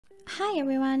Hi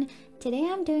everyone, today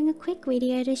I'm doing a quick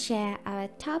video to share our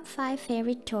top 5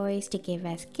 favorite toys to give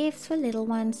as gifts for little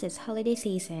ones this holiday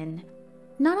season.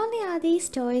 Not only are these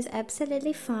toys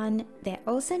absolutely fun, they're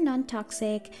also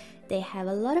non-toxic, they have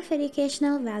a lot of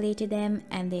educational value to them,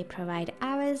 and they provide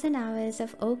hours and hours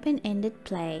of open-ended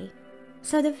play.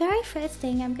 So the very first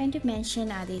thing I'm going to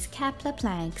mention are these Kapla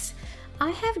planks. I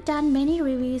have done many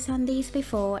reviews on these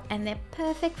before and they're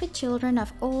perfect for children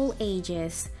of all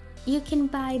ages. You can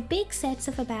buy big sets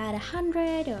of about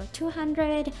 100 or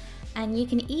 200, and you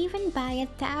can even buy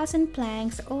 1,000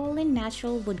 planks all in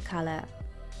natural wood color.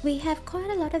 We have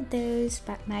quite a lot of those,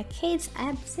 but my kids'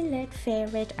 absolute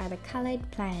favorite are the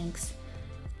colored planks.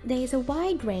 There is a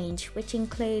wide range which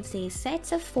includes these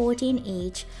sets of 14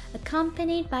 each,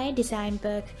 accompanied by a design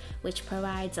book which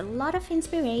provides a lot of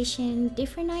inspiration,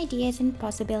 different ideas and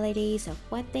possibilities of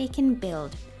what they can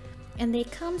build. And they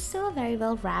come so very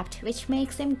well wrapped, which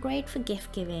makes them great for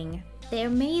gift giving. They're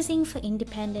amazing for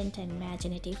independent and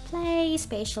imaginative play,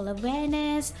 spatial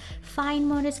awareness, fine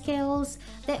motor skills.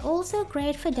 They're also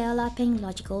great for developing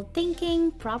logical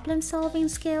thinking, problem solving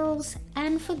skills,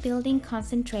 and for building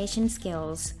concentration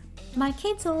skills. My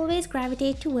kids always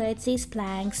gravitate towards these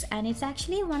planks, and it's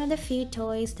actually one of the few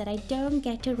toys that I don't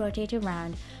get to rotate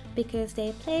around because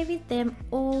they play with them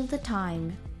all the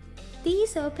time.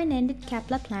 These open-ended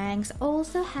Kapla planks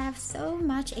also have so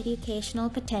much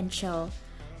educational potential,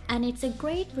 and it's a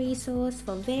great resource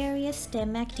for various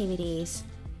STEM activities.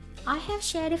 I have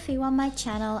shared a few on my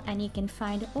channel, and you can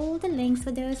find all the links for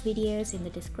those videos in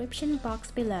the description box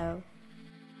below.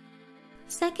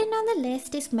 Second on the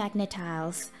list is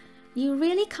Magna-Tiles. You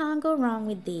really can't go wrong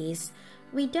with these.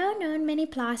 We don't own many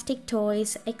plastic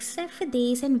toys except for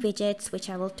these and Widgets, which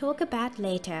I will talk about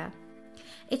later.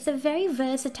 It's a very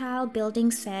versatile building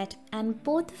set, and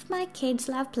both of my kids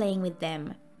love playing with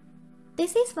them.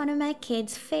 This is one of my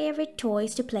kids' favorite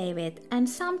toys to play with, and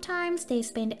sometimes they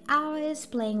spend hours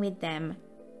playing with them.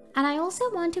 And I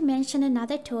also want to mention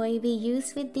another toy we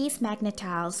use with these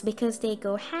Magna-Tiles because they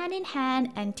go hand in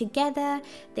hand, and together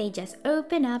they just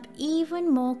open up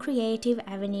even more creative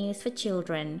avenues for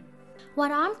children.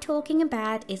 What I'm talking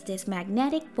about is this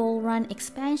magnetic ball run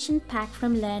expansion pack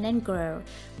from Learn and Grow,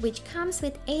 which comes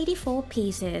with 84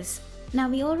 pieces. Now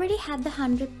we already had the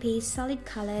 100-piece solid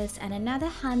colors and another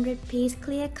 100-piece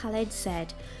clear colored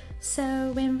set.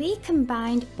 So when we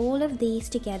combined all of these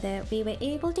together, we were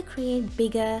able to create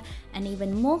bigger and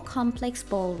even more complex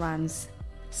ball runs.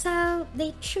 So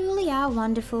they truly are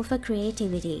wonderful for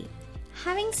creativity.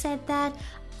 Having said that,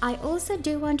 I also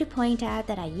do want to point out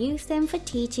that I use them for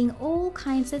teaching all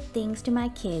kinds of things to my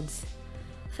kids.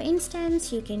 For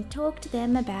instance, you can talk to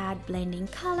them about blending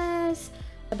colors,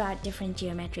 about different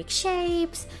geometric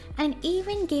shapes, and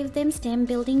even give them STEM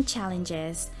building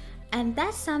challenges. And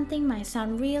that's something my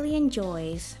son really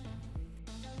enjoys.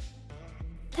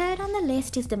 Third on the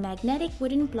list is the magnetic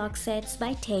wooden block sets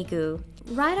by Tegu.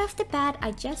 Right off the bat,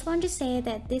 I just want to say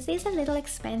that this is a little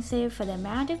expensive for the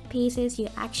amount of pieces you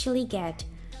actually get.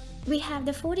 We have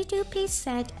the 42-piece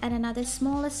set and another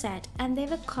smaller set, and they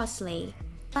were costly.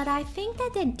 But I think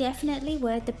that they're definitely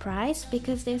worth the price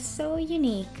because they're so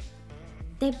unique.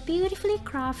 They're beautifully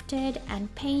crafted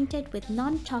and painted with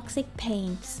non-toxic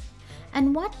paints.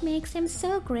 And what makes them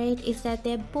so great is that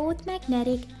they're both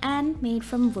magnetic and made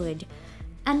from wood.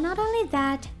 And not only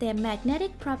that, their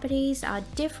magnetic properties are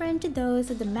different to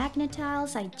those of the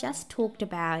Magna-Tiles I just talked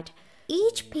about.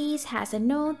 Each piece has a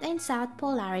north and south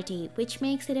polarity, which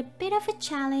makes it a bit of a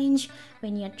challenge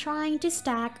when you're trying to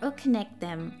stack or connect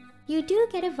them. You do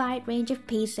get a wide range of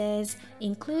pieces,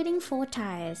 including 4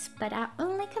 tires, but our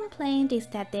only complaint is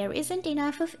that there isn't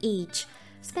enough of each,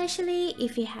 especially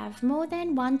if you have more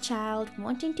than one child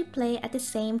wanting to play at the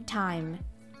same time.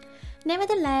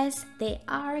 Nevertheless, they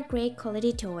are a great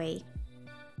quality toy.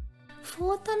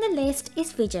 Fourth on the list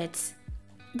is Widgets.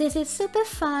 This is super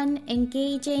fun,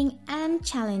 engaging, and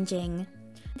challenging.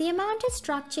 The amount of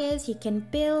structures you can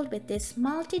build with this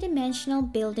multi-dimensional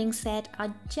building set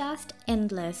are just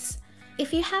endless.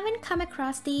 If you haven't come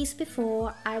across these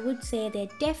before, I would say they're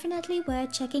definitely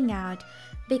worth checking out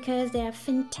because they are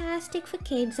fantastic for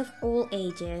kids of all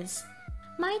ages.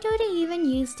 My daughter even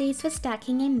used these for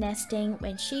stacking and nesting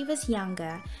when she was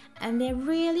younger, and they're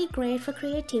really great for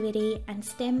creativity and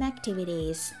STEM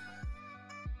activities.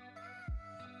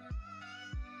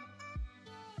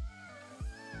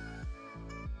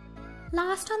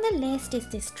 Last on the list is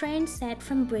this train set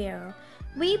from Brio.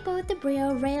 We bought the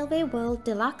Brio Railway World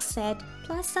Deluxe set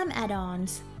plus some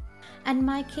add-ons. And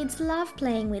my kids love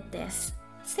playing with this.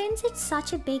 Since it's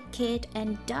such a big kit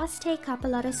and does take up a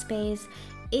lot of space,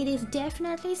 it is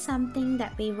definitely something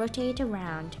that we rotate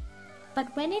around.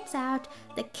 But when it's out,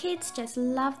 the kids just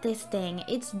love this thing.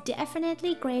 It's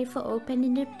definitely great for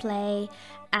open-ended play,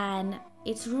 and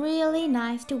it's really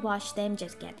nice to watch them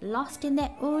just get lost in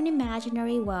their own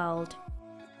imaginary world.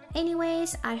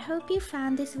 Anyways, I hope you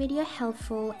found this video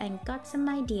helpful and got some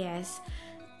ideas.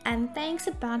 And thanks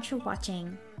a bunch for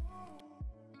watching.